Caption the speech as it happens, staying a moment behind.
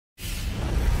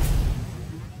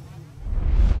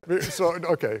So,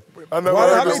 okay. I never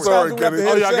heard the story, Kenny.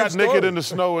 Oh, yeah, I got naked in the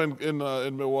snow in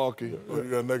Milwaukee. Oh, you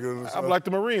got naked in the snow? I'm like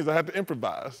the Marines. I had to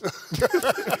improvise.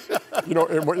 You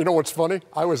know what's funny?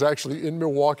 I was actually in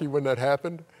Milwaukee when that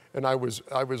happened, and I was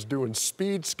doing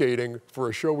speed skating for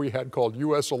a show we had called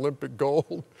U.S. Olympic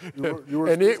Gold,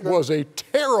 and it was a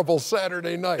terrible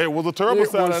Saturday night. It was a terrible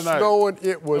Saturday night. Snowing,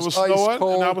 it was ice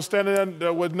cold. And I was standing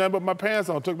there with nothing but my pants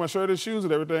on, took my shirt and shoes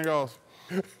and everything off.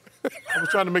 I was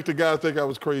trying to make the guys think I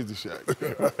was crazy, Shaq.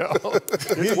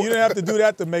 You didn't have to do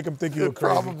that to make them think you were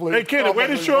crazy. Probably. Hey, Kenny, way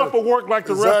to show up for work like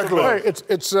the rest of us. Hey,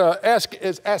 it's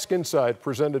Ask Inside,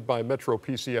 presented by Metro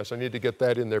PCS. I need to get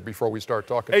that in there before we start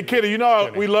talking. Hey, Kenny, you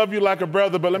know we love you like a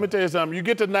brother, but let me tell you something. You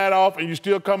get the night off and you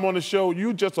still come on the show,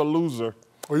 you just a loser.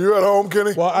 Were you at home,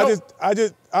 Kenny? Well,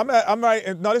 I'm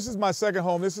right. No, this is my second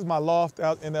home. This is my loft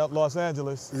out in Los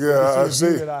Angeles. Yeah, I see.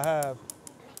 The view that I have.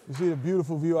 You see the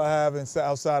beautiful view I have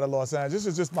outside of Los Angeles. This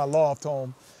is just my loft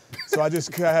home. So I had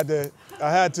to.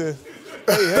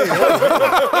 Hey.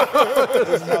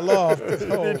 This is my loft. Yo,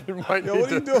 what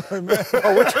are you doing, man?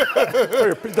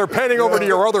 They're panning over to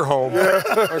your other home. Yeah.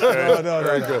 Okay. No.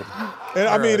 Very good. And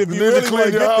I mean, if you need really to clean want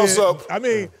to your get house there, up. I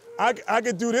mean, I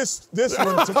could do this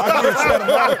one. I can get Santa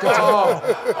Monica tomorrow.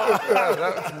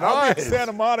 That's nice. I'll get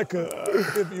Santa Monica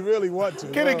if you really want to.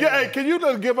 Can you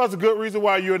just give us a good reason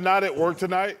why you're not at work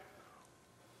tonight?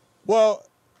 Well,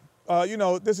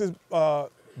 this is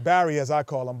Barry, as I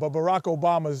call him, but Barack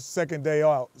Obama's second day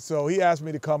out. So he asked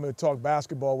me to come and talk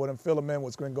basketball with him, fill him in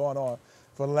what's been going on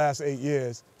for the last 8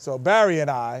 years. So Barry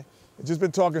and I have just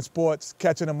been talking sports,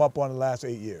 catching him up on the last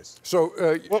 8 years. So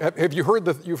have you heard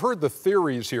you've heard the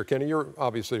theories here, Kenny? You're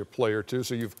obviously a player too,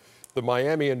 so the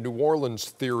Miami and New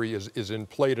Orleans theory is in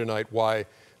play tonight, why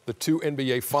the two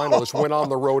NBA finalists went on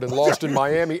the road and lost in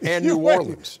Miami and New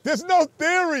Orleans. There's no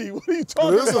theory. What are you talking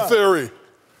about? There is a theory.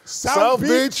 South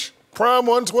Beach, Prime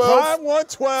 112. Prime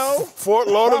 112. Fort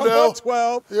Lauderdale.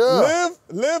 Prime 112. Yeah.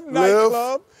 Live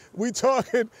nightclub. We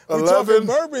talking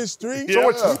Bourbon Street.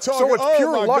 Yeah. So it's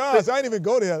pure luck. I didn't even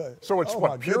go there. So it's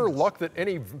pure luck that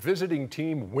any visiting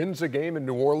team wins a game in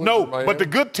New Orleans? No, but the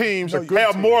good teams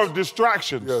have more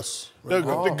distractions. Yes.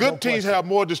 The good teams have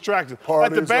more distractions.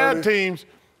 Like the bad teams,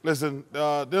 listen,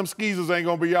 them skeezers ain't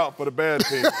going to be out for the bad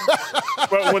team.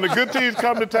 But when the good teams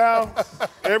come to town,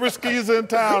 every skeezer in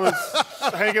town is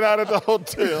hanging out at the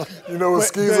hotel. You know what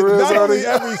skeezer is, Not only Ernie?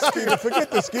 every skeezer,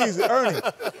 forget the skeezer, Ernie.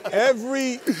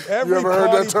 Every You ever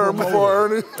heard that term before,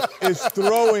 Ernie? is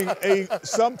throwing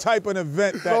some type of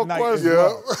event that night as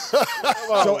well.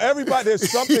 So everybody,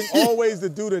 there's something always to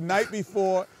do the night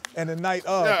before and the night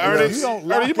of. Yeah, Ernie, you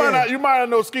don't Ernie, you might not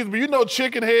know skeezers, but you know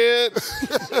chicken head.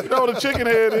 You know what a chicken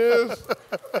head is?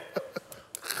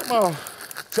 Come on.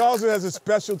 Charleston has a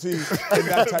specialty in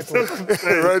that type of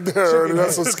Hey, right there, Ernie.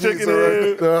 That's a skeezer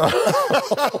right there.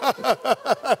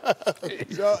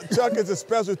 Chuck is a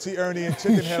specialty, Ernie, in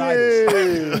chicken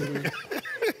head.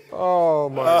 Oh,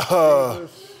 my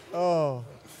goodness. Oh.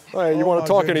 Hey, you want to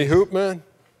talk any hoop, man?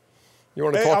 You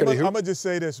want to talk any hoop? I'm going to just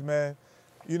say this, man.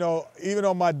 You know, even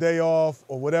on my day off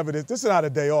or whatever it is, this is not a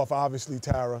day off, obviously,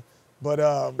 Tara. But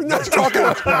we're not talking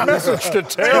a message to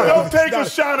Tara. Don't take a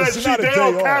shot at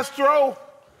Fidel Castro.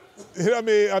 You know what I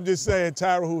mean? I'm just saying,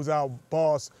 Tara, who's our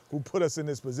boss, who put us in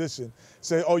this position,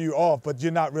 say, oh, you're off, but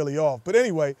you're not really off. But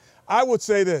anyway, I would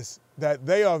say this, that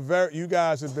you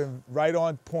guys have been right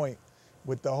on point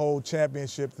with the whole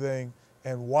championship thing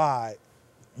and why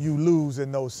you lose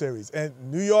in those series. And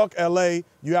New York, LA,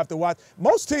 you have to watch.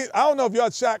 Most teams, I don't know if y'all,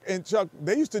 Shaq and Chuck,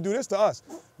 they used to do this to us.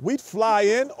 We'd fly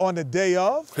in on the day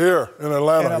of. Here in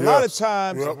Atlanta, and a lot of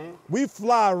times, we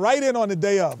fly right in on the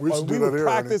day of. We would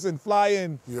practice and fly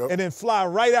in and then fly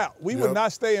right out. We would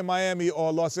not stay in Miami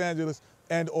or Los Angeles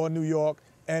or New York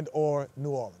or New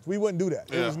Orleans. We wouldn't do that.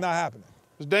 It was not happening.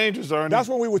 It's dangerous, Ernie. That's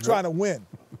when we were trying to win.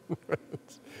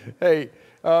 Hey,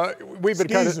 we've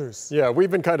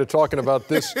been kind of talking about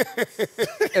this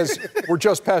as we're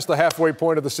just past the halfway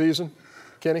point of the season.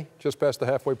 Kenny, just past the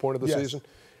halfway point of the season.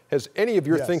 Has any of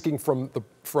your thinking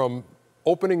from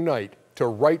opening night to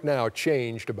right now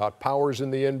changed about powers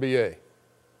in the NBA?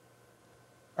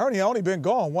 Ernie, I've only been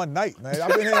gone one night, man. I've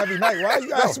been here every night. Why are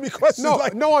you asking me questions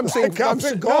like I'm saying I've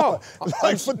been gone?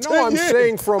 Like for 10 years. I'm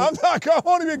saying from... I've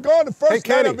only been gone the first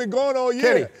night. I've been gone all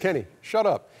year. Kenny, shut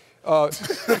up.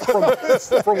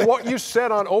 From what you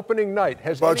said on opening night,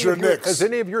 has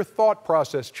any of your thought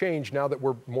process changed now that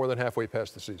we're more than halfway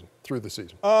past the season, through the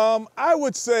season? I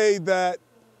would say that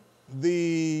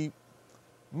I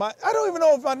don't even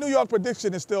know if my New York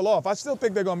prediction is still off. I still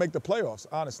think they're going to make the playoffs,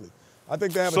 honestly. I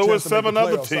think they have a chance to make the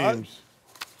playoffs. So is 7 other teams.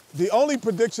 The only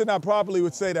prediction I probably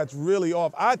would say that's really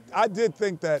off, I did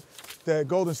think that the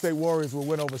Golden State Warriors will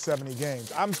win over 70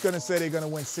 games. I'm just going to say they're going to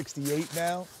win 68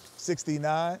 now,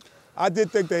 69. I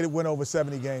did think they'd win over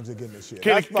 70 games again this year.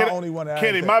 That's my only one.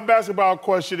 Kenny, my basketball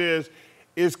question is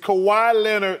Kawhi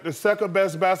Leonard the second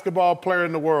best basketball player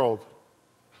in the world?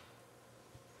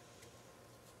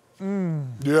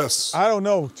 Yes. I don't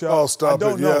know, Chuck. Oh, stop it.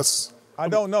 Know. Yes. I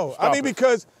don't know. Stop it.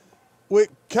 Because with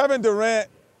Kevin Durant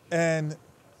and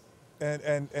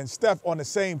Steph on the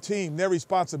same team, their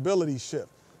responsibilities shift.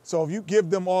 So if you give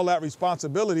them all that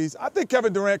responsibilities, I think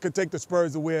Kevin Durant could take the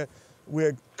Spurs to where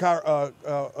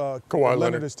Kawhi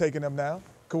Leonard is taking them now.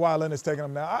 Kawhi Leonard's taking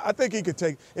them now. I think he could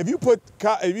take. If you put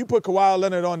Kawhi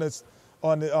Leonard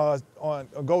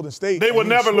on Golden State, they would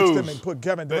never lose. Them and put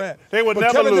Kevin Durant. They would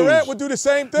never lose. Kevin Durant would do the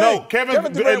same thing. No,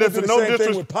 Kevin Durant would do the same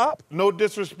thing with Pop. No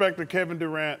disrespect to Kevin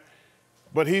Durant,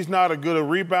 but he's not as good a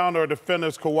rebounder or defender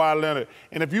as Kawhi Leonard.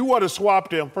 And if you were to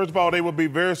swap them, first of all, they would be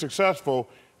very successful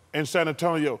in San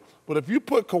Antonio. But if you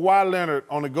put Kawhi Leonard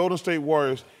on the Golden State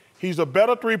Warriors, he's a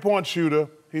better three-point shooter.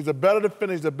 He's a better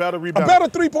defender. He's a better rebounder. A better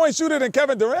three-point shooter than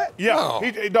Kevin Durant? Yeah.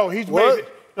 He's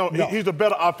a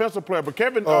better offensive player. But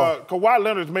Kawhi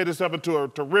Leonard has made himself into a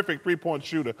terrific three-point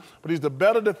shooter. But he's a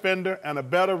better defender and a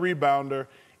better rebounder.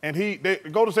 And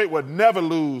Golden State would never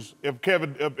lose if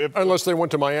unless they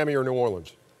went to Miami or New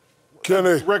Orleans.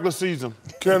 Kenny. Regular season.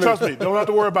 Kenny. Trust me, don't have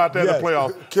to worry about that in the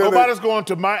playoffs. Kenny. Nobody's going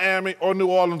to Miami or New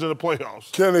Orleans in the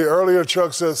playoffs. Kenny, earlier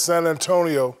Chuck said San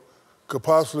Antonio could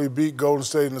possibly beat Golden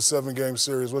State in the 7-game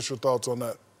series. What's your thoughts on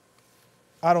that?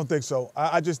 I don't think so.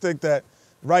 I just think that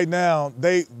right now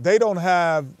they don't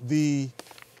have the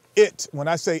it. When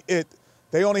I say it,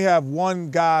 they only have one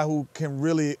guy who can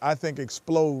really, I think,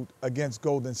 explode against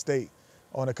Golden State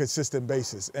on a consistent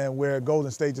basis, and where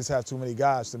Golden State just has too many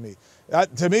guys to me.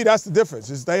 To me, that's the difference,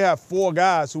 is they have 4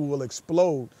 guys who will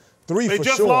explode, 3 for sure. They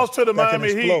just lost to the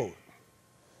Miami Heat.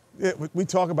 Yeah, we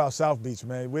talk about South Beach,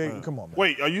 man. Come on, man.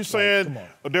 Wait, are you saying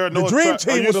there are no? The dream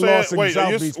team would have lost in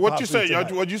South Beach. What you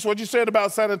saying? What you said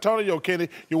about San Antonio, Kenny?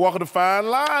 You're walking a fine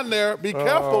line there. Be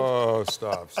careful. Oh,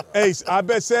 stop. Hey, I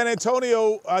bet San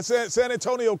Antonio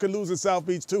could lose in South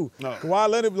Beach too. No. Kawhi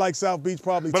Leonard like South Beach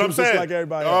probably But too, I'm saying, just like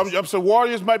everybody else. I'm saying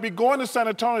Warriors might be going to San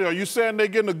Antonio. Are you saying they're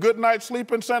getting a good night's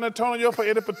sleep in San Antonio for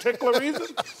any particular reason?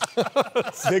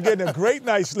 They're getting a great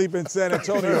night's sleep in San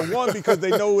Antonio. 1, because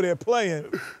they know who they're playing,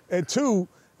 and 2,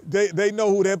 they know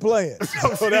who they're playing.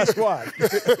 So that's why.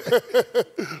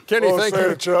 Kenny, thank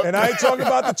you. Chuck. And I ain't talking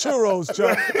about the churros,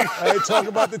 Chuck. I ain't talking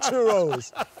about the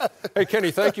churros. Hey,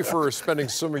 Kenny, thank you for spending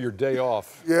some of your day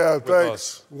off. Yeah, thanks.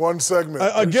 Us. One segment.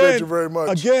 Appreciate you very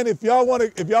much. Again, if y'all want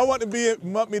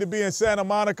me to be in Santa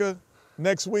Monica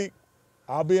next week,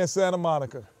 I'll be in Santa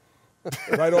Monica,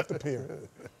 right off the pier.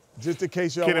 Just in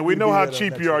case y'all. Kenny, we know how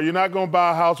cheap you are. You're not going to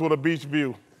buy a house with a beach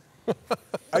view.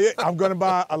 I'm going to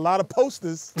buy a lot of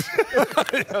posters.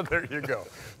 Yeah, there you go.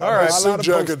 All right, suit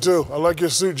jacket too. I like your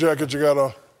suit jacket you got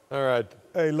on. All right.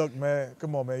 Hey, look, man.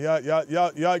 Come on, man.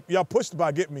 Y'all pushed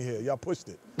by getting me here. Y'all pushed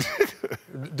it.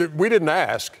 We didn't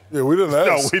ask. Yeah, we didn't ask.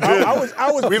 No, we didn't.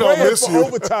 I was We don't praying miss for you.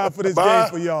 overtime for this Bye.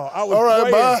 game for y'all. I was All right,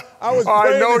 praying. bye. I was I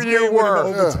praying know this you game went were.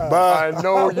 into overtime. Bye. I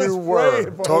know you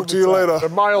were. Talk to you later.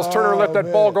 But Miles Turner let that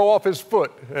man. ball go off his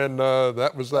foot, and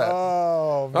that was that.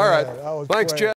 Oh, man. All right. I was Thanks, praying. Jeff.